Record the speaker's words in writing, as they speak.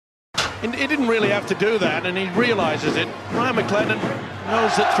He didn't really have to do that, and he realises it. Ryan McLennan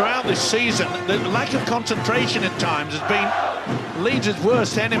knows that throughout this season, the lack of concentration at times has been Leeds'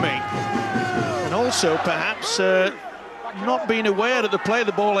 worst enemy. And also, perhaps, not being aware of the play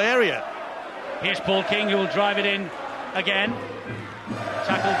the ball area. Here's Paul King, who will drive it in again.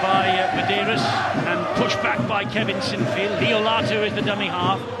 Tackled by Medeiros and pushed back by Kevin Sinfield. Leo Latu is the dummy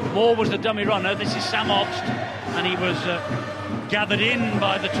half. Moore was the dummy runner. This is Sam Obst, and he was gathered in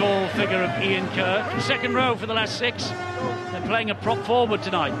by the tall figure of Ian Kirk. Second row for the last 6. They're playing a prop forward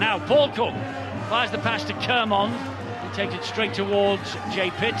tonight. Now Paul Cook fires the pass to Kermond. He takes it straight towards Jay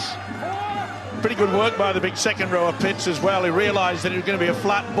Pitts. Pretty good work by the big second row of Pitts as well. He realised that it was going to be a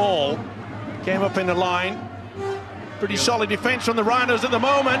flat ball. Came up in the line. Pretty solid defence from the Rhinos at the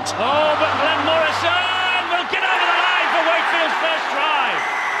moment. Oh, but Glenn Morrison will get over the line for Wakefield's first try.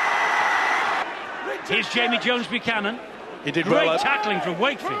 Here's Jamie Jones-Buchanan. He did Great well. tackling from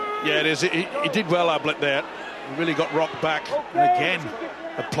Wakefield. Yeah, it is. He did well, Ablett, there. He really got rocked back. And again,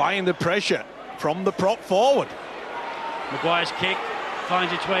 applying the pressure from the prop forward. Maguire's kick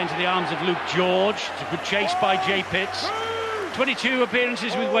finds its way into the arms of Luke George. It's a good chase by Jay Pitts. 22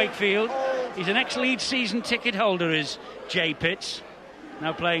 appearances with Wakefield. He's an ex-Leeds season ticket holder, is Jay Pitts.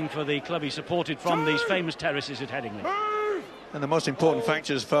 Now playing for the club he supported from these famous terraces at Headingley. And the most important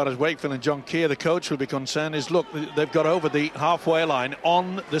factor as far as Wakefield and John Keir, the coach, will be concerned is, look, they've got over the halfway line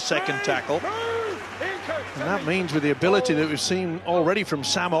on the second tackle. And that means with the ability that we've seen already from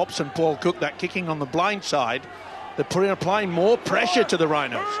Sam Obst and Paul Cook, that kicking on the blind side, they're applying more pressure to the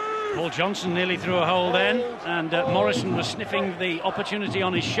Rhinos. Paul Johnson nearly threw a hole then, and Morrison was sniffing the opportunity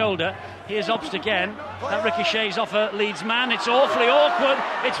on his shoulder. Here's Obst again. That ricochets off a Leeds man. It's awfully awkward.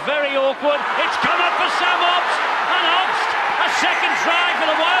 It's very awkward. It's come up for Sam Obst, and Obst, a second try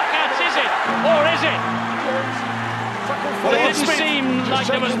for the Wildcats, is it? Or is it? Well, it didn't seem like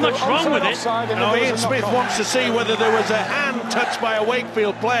there was much wrong with it. No, Ian Smith wants to see whether there was a hand touched by a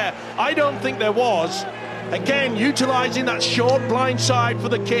Wakefield player. I don't think there was. Again, utilising that short blind side for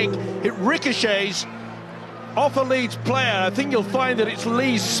the kick. It ricochets off a Leeds player. I think you'll find that it's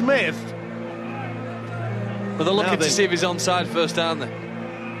Lee Smith. But they're looking to see if he's onside first, aren't they?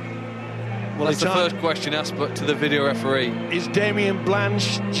 Well, that's the first question asked, but to the video referee. Is Damien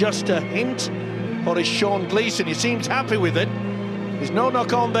Blanche just a hint? Or is Sean Gleeson? He seems happy with it. There's no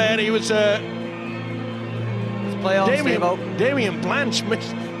knock on there. He was... play on, Damien Blanche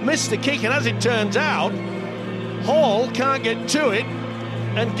missed the kick, and as it turns out, Hall can't get to it,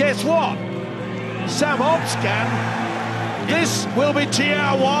 and guess what? Sam Obst can. This will be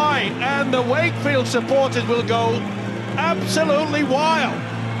TRY, and the Wakefield supporters will go absolutely wild.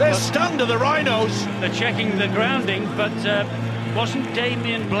 They're stunned to the Rhinos. They're checking the grounding, but wasn't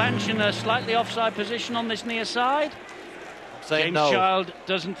Damien Blanche in a slightly offside position on this near side? James Child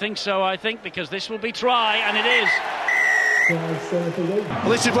doesn't think so, I think, because this will be try, and it is. Well,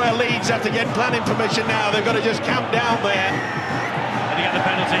 this is where Leeds have to get planning permission now. They've got to just camp down there. And they get the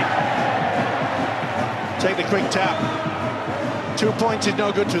penalty. Take the quick tap. 2 points is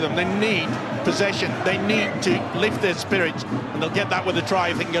no good to them. They need possession. They need to lift their spirits, and they'll get that with a try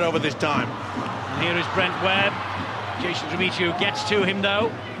if they can get over this time. And here is Brent Webb. Jason Dramichu gets to him,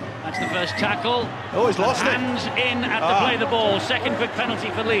 though. That's the first tackle. Oh, he's lost it. Hands in at the play the ball. Second quick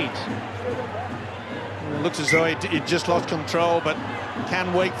penalty for Leeds. It looks as though he just lost control, but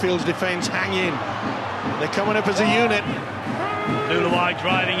can Wakefield's defence hang in? They're coming up as a unit. Luluwai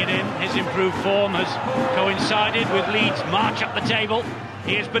driving it in. His improved form has coincided with Leeds' march up the table.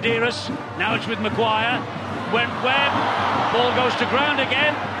 Here's Medeiros. Now it's with Maguire. Went Webb. Ball goes to ground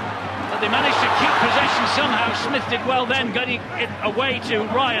again. But they managed to keep possession somehow. Smith did well then, getting it away to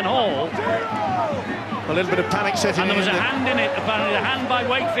Ryan Hall. A little bit of panic setting in. And there was a hand in it, apparently a hand by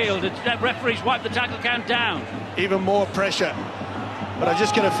Wakefield. The referees wiped the tackle count down. Even more pressure. But I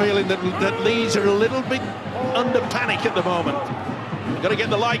just get a feeling that Leeds are a little bit under panic at the moment. We've got to get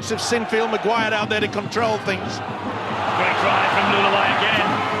the likes of Sinfield, Maguire out there to control things. Great drive from Luluwai again.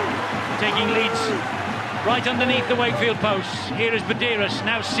 Taking Leeds right underneath the Wakefield posts. Here is Medeiros,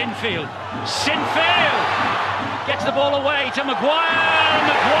 now Sinfield. Sinfield gets the ball away to Maguire.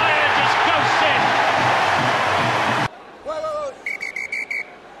 Maguire just ghosts in.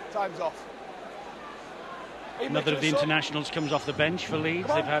 Time's off. Another of the internationals comes off the bench for Leeds.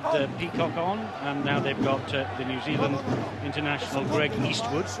 They've had Peacock on, and now they've got the New Zealand international Greg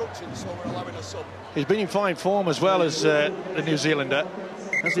Eastwood. He's been in fine form as well as the New Zealander.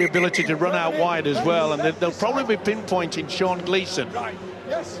 Has the ability to run out wide as well, and they'll probably be pinpointing Sean Gleeson. Well,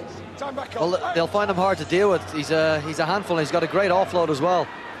 they'll find him hard to deal with. He's a handful, and he's got a great offload as well. A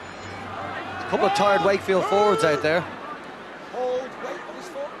couple of tired Wakefield forwards out there.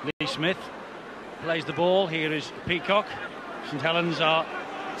 Lee Smith Smith plays the ball. Here is Peacock. St Helens are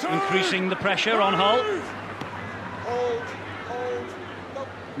increasing the pressure on Hull.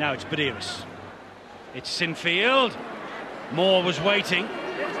 Now it's Badiris. It's Sinfield. Moore was waiting.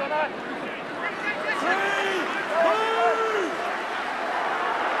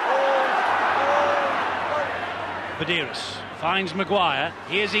 Badiris finds Maguire.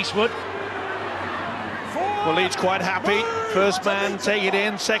 Here's Eastwood. Well, Leeds quite happy. First man, take it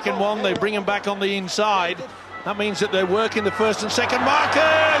in. Second one, they bring him back on the inside. That means that they're working the first and second markers.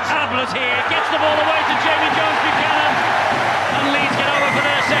 Ablett here gets the ball away to Jamie Jones-Buchanan, and Leeds get over for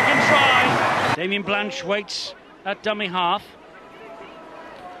their second try. Damien Blanche waits at dummy half.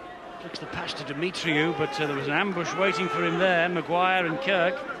 Flicks the pass to Demetriou, but there was an ambush waiting for him there. Maguire and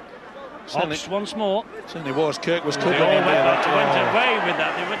Kirk. Ops once more. Certainly was. Kirk was covering They all him there. went away with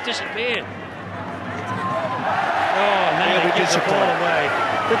that. They were disappeared. Oh, and then they give the ball away.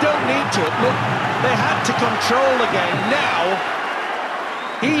 They don't need to. Look, they had to control the game. Now,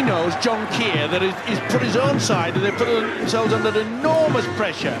 he knows, John Keir, that he's put his own side, and they put themselves under enormous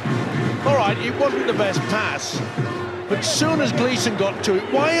pressure. All right, it wasn't the best pass, but as soon as Gleeson got to it,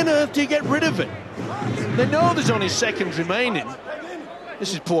 why on earth do you get rid of it? They know there's only seconds remaining.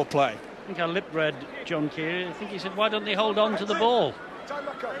 This is poor play. I think I lip-read John Keir. I think he said, why don't they hold on to the ball?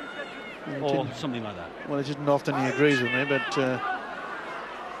 Or something like that. Well, it isn't often he agrees with me, but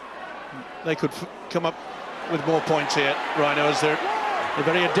they could come up with more points here, Rhinos. They're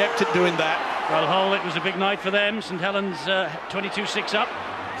very adept at doing that. Well, Hull, it was a big night for them. St Helens 22-6 up.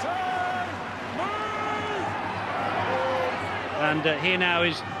 And here now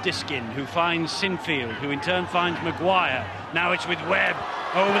is Diskin, who finds Sinfield, who in turn finds Maguire. Now it's with Webb.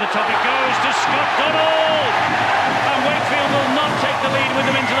 Over the top it goes to Scott Donald! And Wakefield will not take the lead with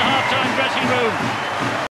them into the half-time dressing room.